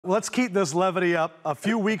let's keep this levity up. A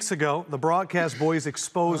few weeks ago, the broadcast boys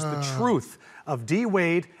exposed the truth of D.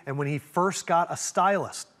 Wade and when he first got a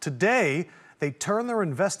stylist. Today, they turn their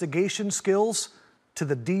investigation skills to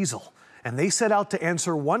the diesel. And they set out to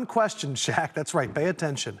answer one question, Shaq. That's right, pay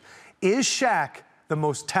attention. Is Shaq the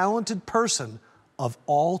most talented person of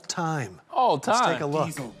all time? All time. Let's take a look.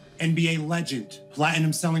 Diesel, NBA legend,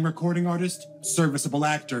 platinum-selling recording artist, serviceable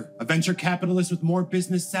actor, a venture capitalist with more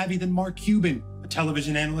business savvy than Mark Cuban, a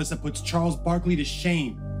television analyst that puts Charles Barkley to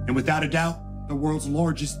shame, and without a doubt, the world's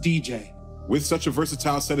largest DJ. With such a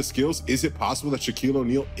versatile set of skills, is it possible that Shaquille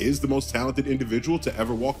O'Neal is the most talented individual to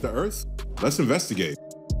ever walk the earth? Let's investigate.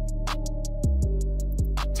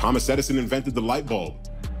 Thomas Edison invented the light bulb,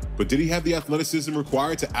 but did he have the athleticism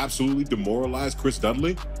required to absolutely demoralize Chris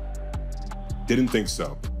Dudley? Didn't think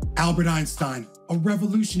so. Albert Einstein, a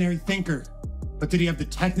revolutionary thinker, but did he have the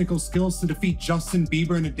technical skills to defeat Justin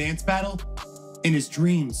Bieber in a dance battle? In his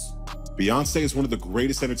dreams. Beyonce is one of the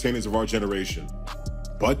greatest entertainers of our generation,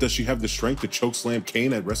 but does she have the strength to chokeslam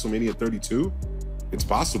Kane at WrestleMania 32? It's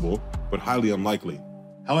possible, but highly unlikely.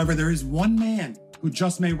 However, there is one man who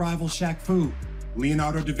just may rival Shaq Fu,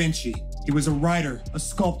 Leonardo da Vinci. He was a writer, a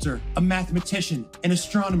sculptor, a mathematician, an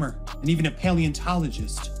astronomer, and even a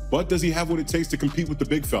paleontologist. But does he have what it takes to compete with the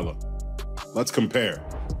big fella? Let's compare.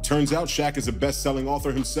 Turns out Shaq is a best-selling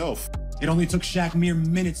author himself. It only took Shaq mere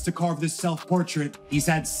minutes to carve this self-portrait. He's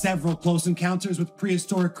had several close encounters with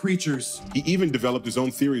prehistoric creatures. He even developed his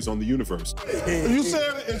own theories on the universe. You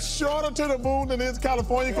said it's shorter to the moon than it is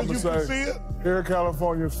California because you can see it? Here in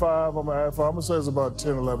California it's 5, I'm gonna say it's about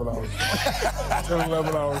 10, 11 hours. 10,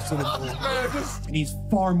 11 hours to the moon. And he's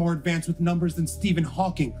far more advanced with numbers than Stephen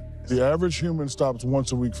Hawking. The average human stops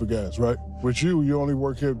once a week for gas, right? With you only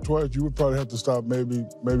work here twice. You would probably have to stop maybe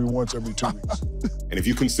once every 2 weeks. And if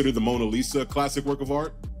you consider the Mona Lisa a classic work of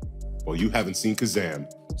art, well, you haven't seen Kazam.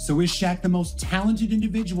 So is Shaq the most talented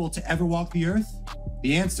individual to ever walk the earth?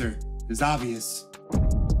 The answer is obvious.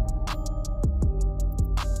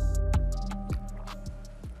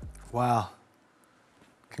 Wow.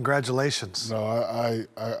 Congratulations. No, I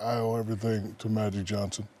owe everything to Magic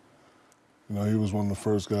Johnson. You know, he was one of the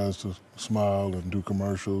first guys to smile and do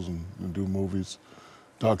commercials and do movies.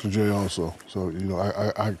 Dr. J also. So, you know,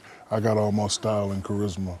 I got all my style and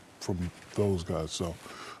charisma from those guys. So.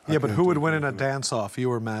 Yeah, but who would win in a dance-off,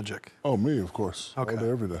 you or Magic? Oh, me, of course. Okay. All day,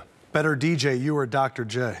 every day. Better DJ, you or Dr.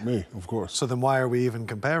 J? Me, of course. So then why are we even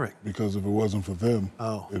comparing? Because if it wasn't for them,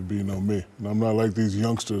 it'd be no me. And I'm not like these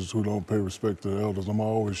youngsters who don't pay respect to the elders. I'm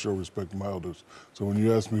always show respect to my elders. So when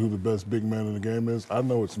you ask me who the best big man in the game is, I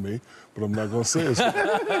know it's me, but I'm not going to say it's me.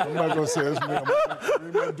 I'm not going to say it's me.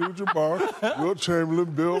 I'm going to Abdul-Jabbar, Wilt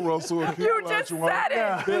Chamberlain, Bill Russell, You just said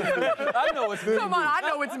it. I know it's me. Come on, I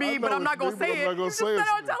know it's me, but I'm not going to say it. I'm not going to You say just it. said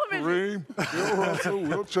it on television. Kareem, Bill Russell,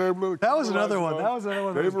 Wilt Chamberlain. That was another one. That was another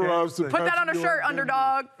one. David Robinson. Put that on a shirt,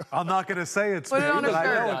 underdog. I'm not going to say it's Put me, it on a but I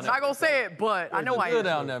know shirt. it's Not going to say it, but I know I Good am.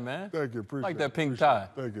 down there, man. Thank you, appreciate it. Like that pink tie.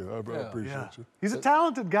 Thank you, I appreciate you. He's a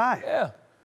talented guy. Yeah.